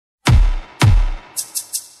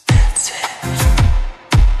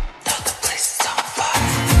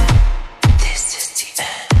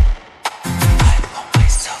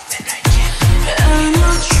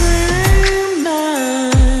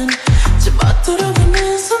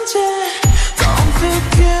돌아가는 손재 Don't feel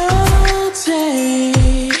guilty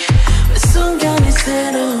매 순간이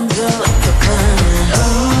새로운 걸 like a plan Oh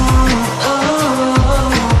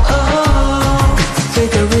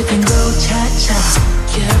Make everything go cha-cha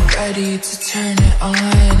Get ready to turn it on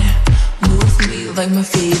Move me like my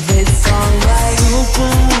favorite song Like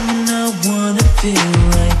superwoman I wanna feel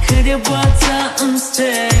like 그려봤자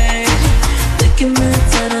stay 느낌을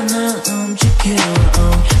따라 나 움직여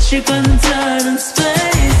시간은 다른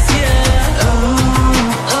space yeah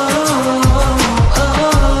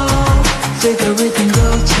Make everything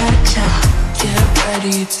go cha-cha Get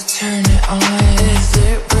ready to turn it on Is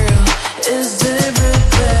it real? Is it real,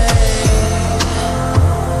 babe?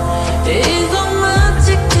 이건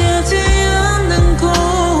만족하지 않는 곳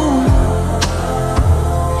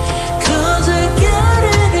Cause I got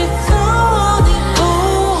it if I want it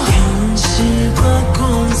현실과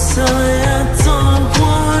꿈속에 don't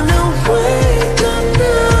wanna wake up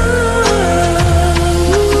now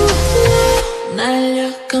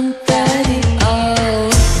날려간 body oh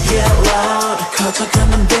Get loud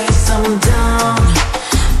커져가는 bass I'm down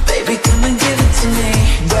Baby come and give it to me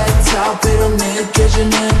Red top 위로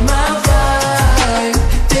느껴지는 my vibe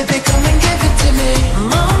Baby come and give it to me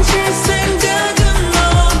멈출 생각은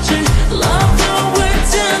없지 Love the way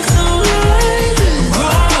dance alright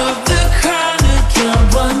Roll up the crowd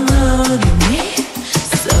느껴봐 너리니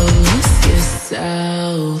So lose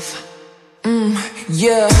yourself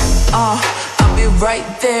Yeah, I'll be right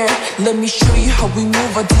there Let me show you how we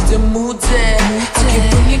move, I didn't move there I can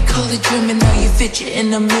bring it, call it dreaming Now you fit you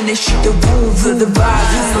in a minute Shoot the woo, feel the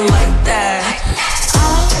vibe, just like that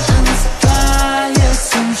All inspire,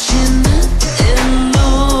 숨쉬는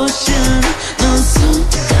illusion 넌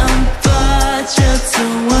순간 빠져도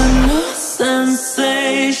I know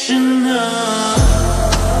sensational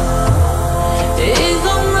이건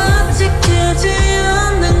만족하지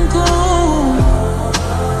않는 곳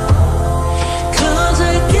Cause I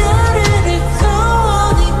got it if I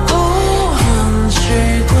want it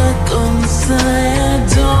현실과 꿈 사이 I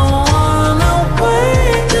don't wanna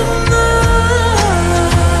wake up now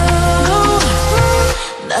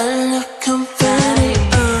날려 confetti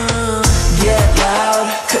Get loud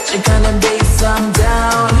커져가는 bass I'm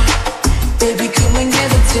down Baby come and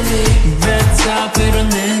give it to me Red top 위로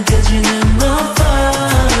느껴지는 my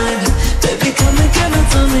vibe Baby come and give it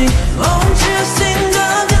to me 멈출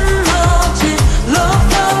생각은 없지 Love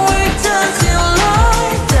how we dancing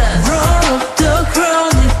like that Roll up the crowd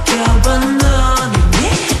느껴봐 너리니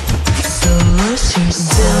So lose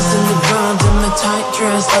yourself Dancing around in my tight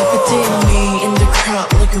dress Levitating me in the crowd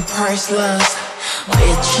looking priceless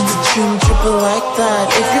Itching to 춤 triple like that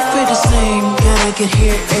If you feel the same, gotta get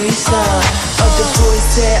here ASAP Other boys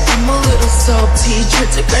say I'm a little salty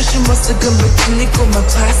절대 관심 없어 금맥주니까 my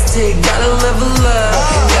plastic Gotta level up,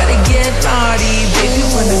 gotta get naughty Baby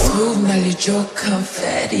wanna groove 날려줘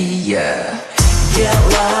confetti, yeah Get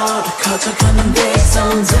loud, 커져가